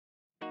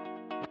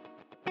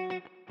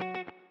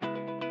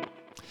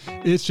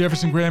It's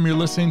Jefferson Graham. You're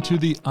listening to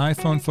the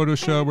iPhone Photo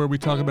Show, where we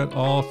talk about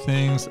all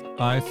things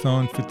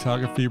iPhone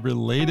photography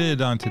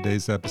related. On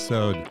today's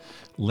episode,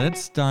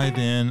 let's dive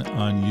in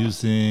on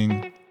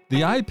using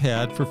the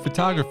iPad for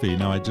photography.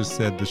 Now, I just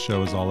said the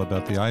show is all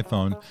about the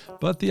iPhone,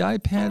 but the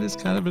iPad is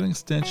kind of an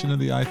extension of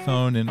the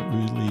iPhone, and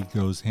it really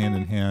goes hand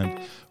in hand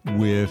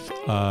with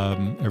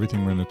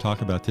everything we're going to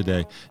talk about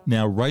today.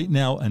 Now, right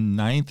now, a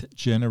 9th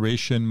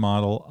generation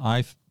model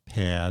iPad,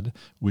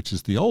 which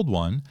is the old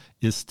one,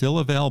 is still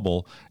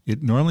available.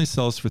 It normally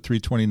sells for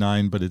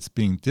 $329, but it's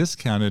being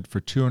discounted for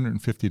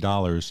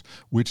 $250,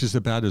 which is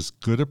about as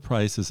good a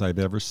price as I've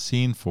ever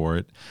seen for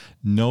it.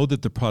 Know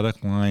that the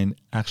product line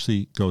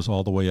actually goes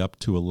all the way up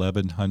to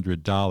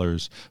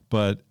 $1,100,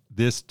 but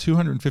this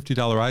 $250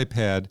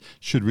 iPad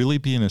should really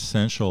be an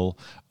essential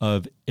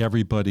of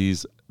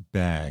everybody's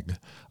bag,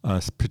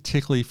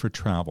 particularly for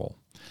travel.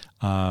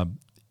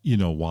 You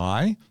know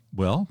why?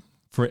 Well,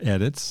 for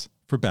edits,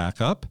 for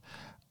backup,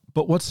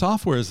 but what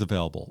software is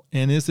available?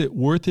 And is it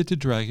worth it to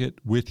drag it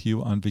with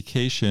you on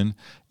vacation?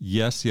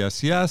 Yes.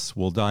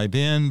 We'll dive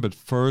in, but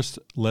first,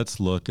 let's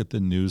look at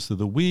the news of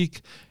the week,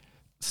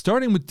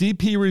 starting with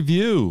DP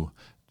Review.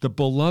 The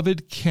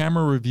beloved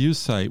camera review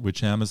site,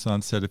 which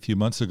Amazon said a few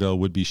months ago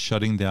would be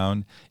shutting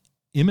down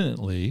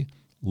imminently,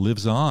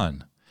 lives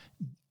on.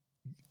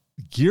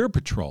 Gear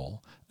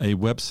Patrol, a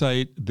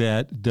website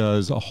that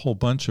does a whole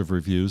bunch of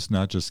reviews,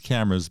 not just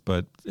cameras,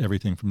 but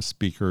everything from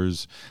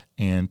speakers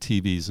and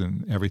TVs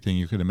and everything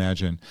you could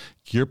imagine.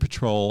 Gear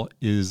Patrol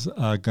is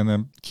going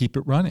to keep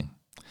it running.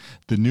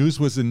 The news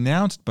was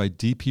announced by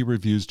DP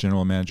Review's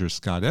general manager,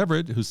 Scott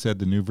Everett, who said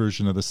the new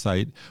version of the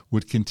site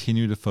would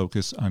continue to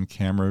focus on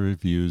camera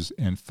reviews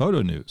and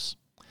photo news.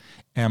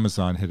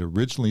 Amazon had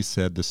originally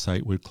said the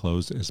site would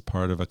close as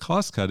part of a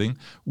cost cutting,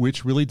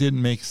 which really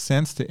didn't make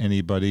sense to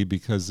anybody,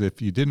 because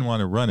if you didn't want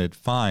to run it,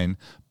 fine,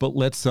 but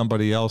let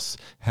somebody else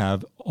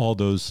have all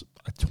those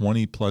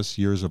 20 plus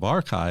years of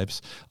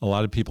archives. A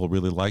lot of people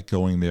really like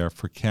going there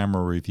for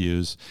camera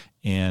reviews,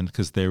 and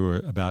because they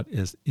were about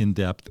as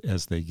in-depth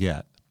as they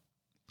get.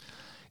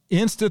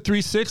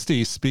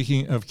 Insta360,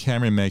 speaking of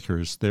camera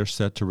makers, they're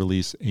set to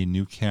release a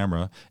new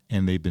camera,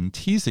 and they've been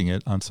teasing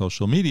it on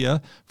social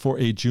media for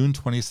a June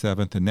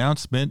 27th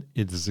announcement.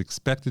 It is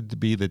expected to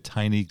be the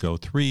tiny Go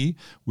 3,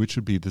 which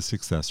would be the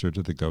successor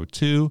to the Go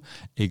 2,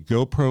 a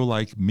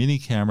GoPro-like mini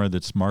camera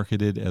that's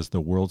marketed as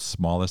the world's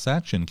smallest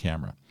action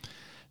camera.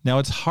 Now,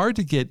 it's hard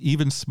to get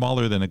even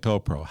smaller than a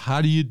GoPro.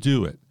 How do you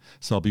do it?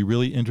 So I'll be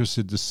really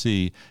interested to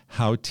see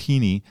how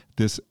teeny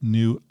this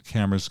new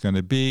camera is going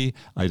to be.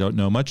 I don't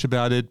know much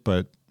about it,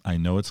 but I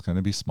know it's going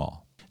to be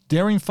small.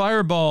 Daring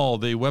Fireball,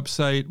 the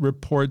website,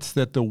 reports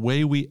that the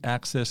way we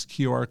access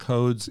QR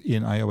codes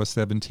in iOS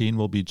 17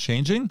 will be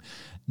changing.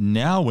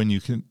 Now when you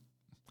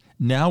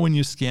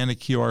scan a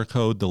QR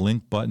code, the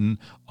link button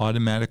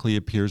automatically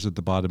appears at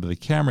the bottom of the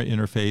camera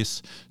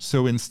interface.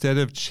 So instead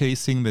of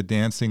chasing the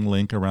dancing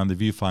link around the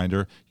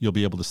viewfinder, you'll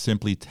be able to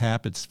simply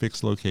tap its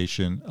fixed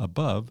location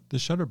above the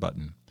shutter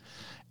button.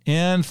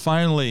 And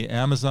finally,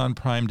 Amazon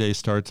Prime Day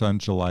starts on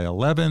July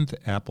 11th.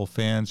 Apple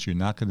fans, you're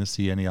not going to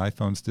see any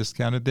iPhones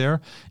discounted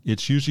there.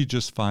 It's usually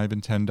just $5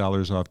 and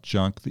 $10 off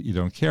junk that you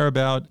don't care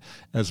about,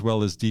 as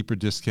well as deeper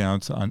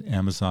discounts on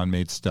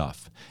Amazon-made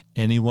stuff.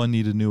 Anyone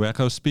need a new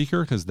Echo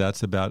speaker? Because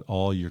that's about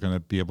all you're going to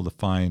be able to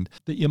find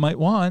that you might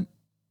want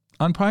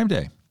on Prime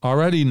Day.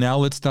 Alrighty, now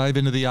let's dive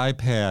into the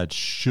iPad.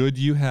 Should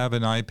you have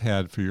an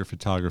iPad for your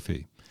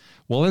photography?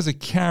 Well, as a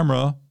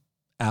camera,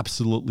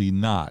 absolutely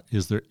not.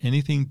 Is there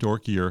anything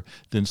dorkier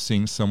than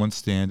seeing someone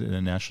stand in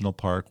a national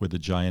park with a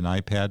giant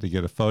iPad to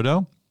get a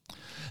photo?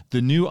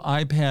 The new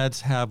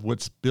iPads have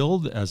what's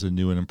billed as a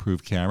new and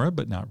improved camera,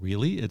 but not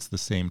really. It's the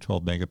same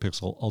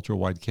 12-megapixel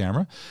ultra-wide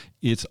camera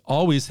it's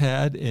always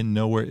had, and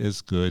nowhere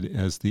as good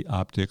as the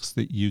optics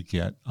that you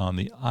get on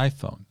the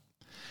iPhone.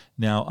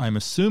 Now, I'm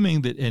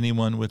assuming that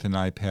anyone with an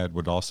iPad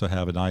would also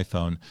have an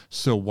iPhone,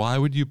 so why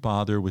would you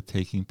bother with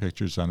taking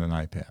pictures on an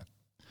iPad?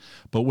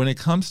 But when it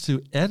comes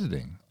to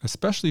editing,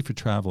 especially for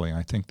traveling,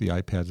 I think the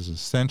iPad is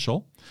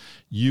essential.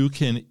 You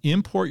can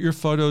import your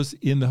photos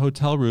in the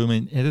hotel room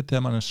and edit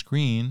them on a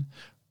screen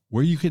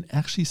where you can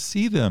actually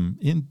see them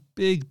in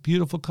big,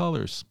 beautiful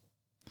colors.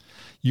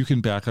 You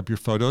can back up your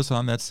photos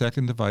on that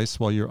second device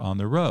while you're on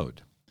the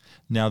road.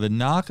 Now, the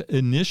knock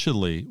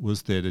initially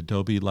was that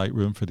Adobe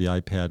Lightroom for the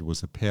iPad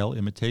was a pale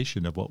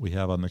imitation of what we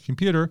have on the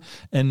computer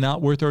and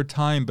not worth our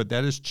time, but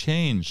that has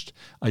changed.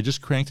 I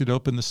just cranked it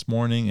open this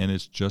morning and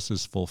it's just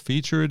as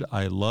full-featured.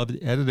 I loved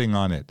editing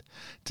on it.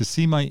 To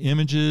see my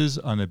images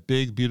on a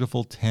big,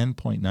 beautiful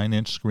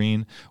 10.9-inch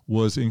screen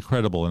was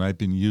incredible, and I've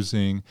been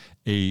using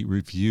a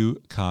review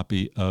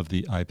copy of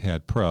the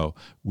iPad Pro,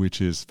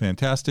 which is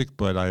fantastic,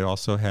 but I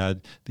also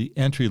had the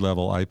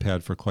entry-level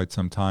iPad for quite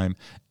some time,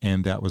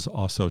 and that was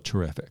also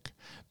terrific.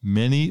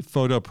 Many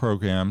photo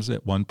programs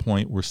at one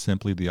point were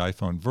simply the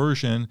iPhone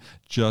version,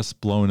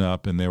 just blown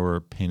up, and they were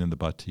a pain in the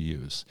butt to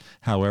use.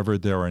 However,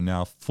 there are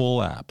now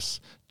full apps,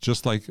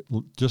 just like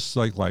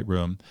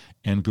Lightroom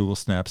and Google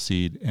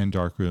Snapseed and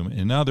Darkroom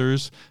and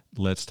others.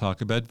 Let's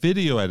talk about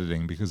video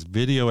editing, because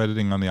video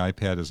editing on the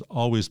iPad has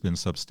always been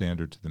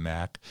substandard to the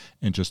Mac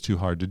and just too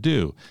hard to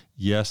do.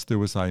 Yes, there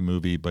was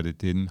iMovie, but it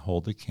didn't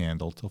hold a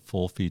candle to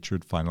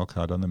full-featured Final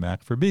Cut on the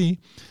Mac for me.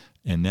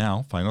 And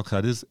now Final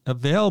Cut is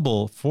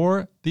available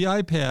for the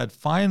iPad,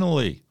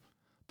 finally.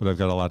 But I've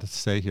got a lot to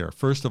say here.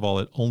 First of all,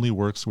 it only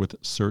works with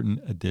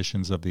certain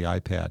editions of the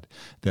iPad.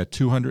 That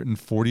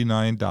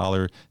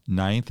 $249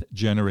 ninth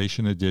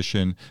generation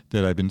edition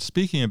that I've been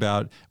speaking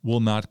about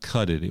will not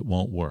cut it. It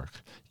won't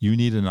work. You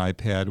need an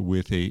iPad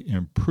with an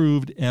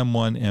improved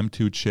M1,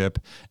 M2 chip,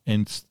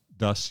 and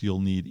thus you'll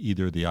need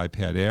either the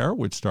iPad Air,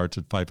 which starts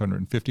at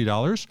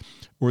 $550,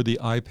 or the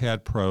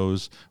iPad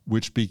Pros,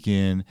 which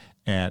begin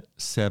at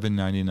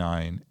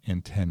 $799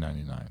 and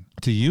 $1099.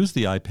 To use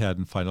the iPad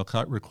in Final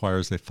Cut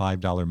requires a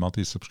 $5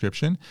 monthly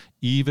subscription,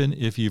 even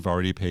if you've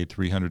already paid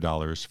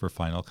 $300 for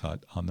Final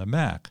Cut on the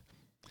Mac.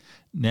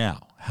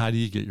 Now, how do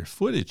you get your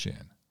footage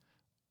in?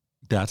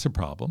 That's a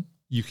problem.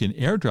 You can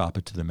airdrop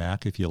it to the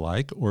Mac if you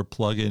like, or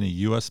plug in a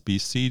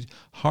USB-C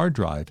hard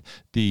drive.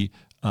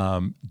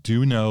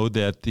 Do know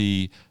that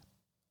the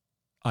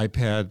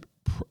iPad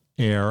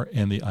Air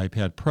and the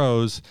iPad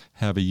Pros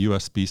have a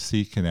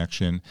USB-C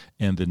connection,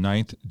 and the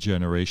 9th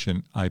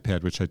generation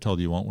iPad, which I told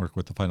you won't work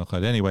with the Final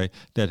Cut anyway,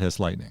 that has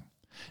Lightning.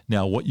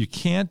 Now, what you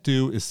can't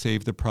do is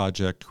save the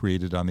project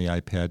created on the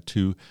iPad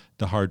to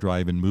the hard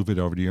drive and move it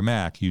over to your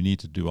Mac. You need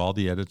to do all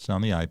the edits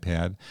on the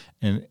iPad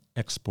and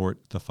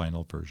export the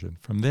final version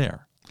from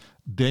there.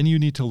 Then you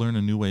need to learn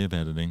a new way of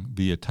editing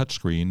via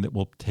touchscreen that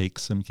will take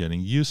some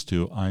getting used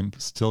to. I'm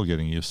still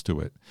getting used to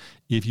it.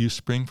 If you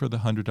spring for the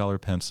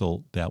 $100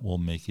 pencil, that will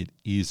make it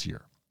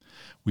easier.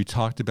 We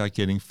talked about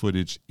getting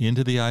footage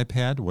into the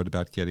iPad. What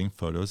about getting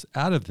photos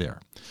out of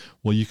there?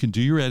 Well, you can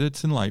do your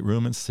edits in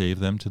Lightroom and save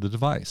them to the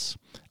device.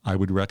 I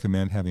would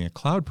recommend having a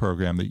cloud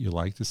program that you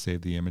like to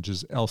save the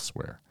images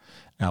elsewhere.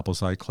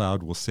 Apple's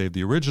iCloud will save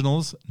the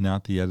originals,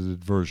 not the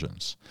edited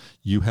versions.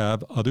 You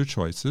have other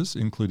choices,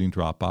 including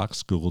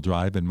Dropbox, Google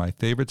Drive, and my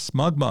favorite,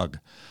 SmugMug.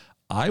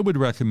 I would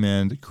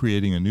recommend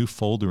creating a new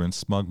folder in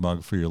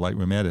SmugMug for your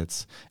Lightroom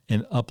edits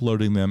and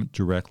uploading them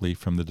directly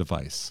from the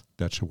device.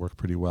 That should work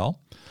pretty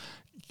well.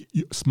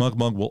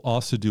 SmugMug will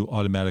also do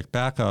automatic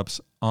backups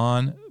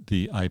on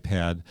the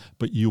iPad,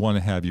 but you want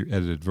to have your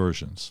edited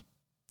versions.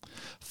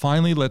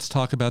 Finally, let's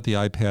talk about the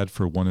iPad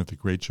for one of the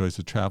great joys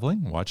of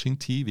traveling, watching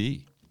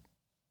TV.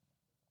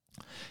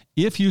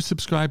 If you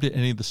subscribe to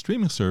any of the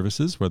streaming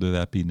services, whether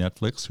that be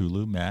Netflix,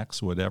 Hulu,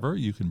 Max, whatever,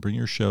 you can bring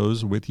your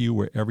shows with you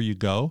wherever you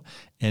go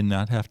and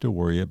not have to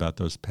worry about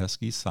those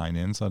pesky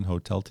sign-ins on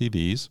hotel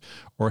TVs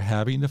or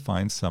having to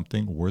find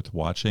something worth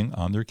watching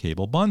on their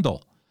cable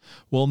bundle.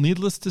 Well,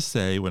 needless to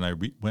say, when I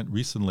went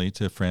recently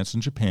to France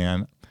and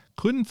Japan,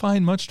 couldn't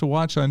find much to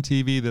watch on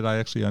TV that I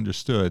actually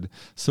understood,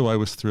 so I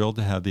was thrilled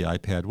to have the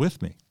iPad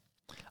with me.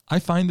 I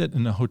find that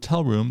in a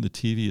hotel room, the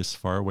TV is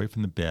far away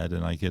from the bed,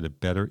 and I get a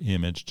better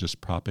image just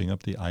propping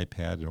up the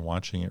iPad and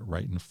watching it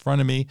right in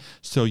front of me.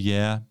 So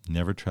yeah,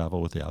 never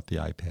travel without the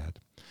iPad.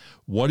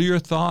 What are your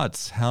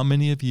thoughts? How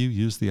many of you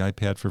use the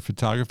iPad for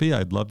photography?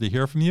 I'd love to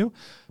hear from you.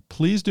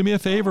 Please do me a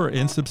favor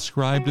and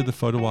subscribe to the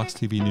PhotoWalks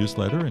TV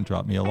newsletter and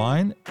drop me a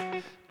line.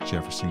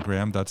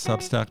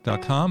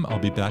 jeffersongraham.substack.com. I'll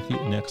be back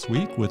next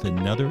week with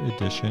another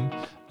edition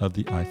of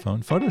the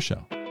iPhone Photo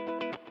Show.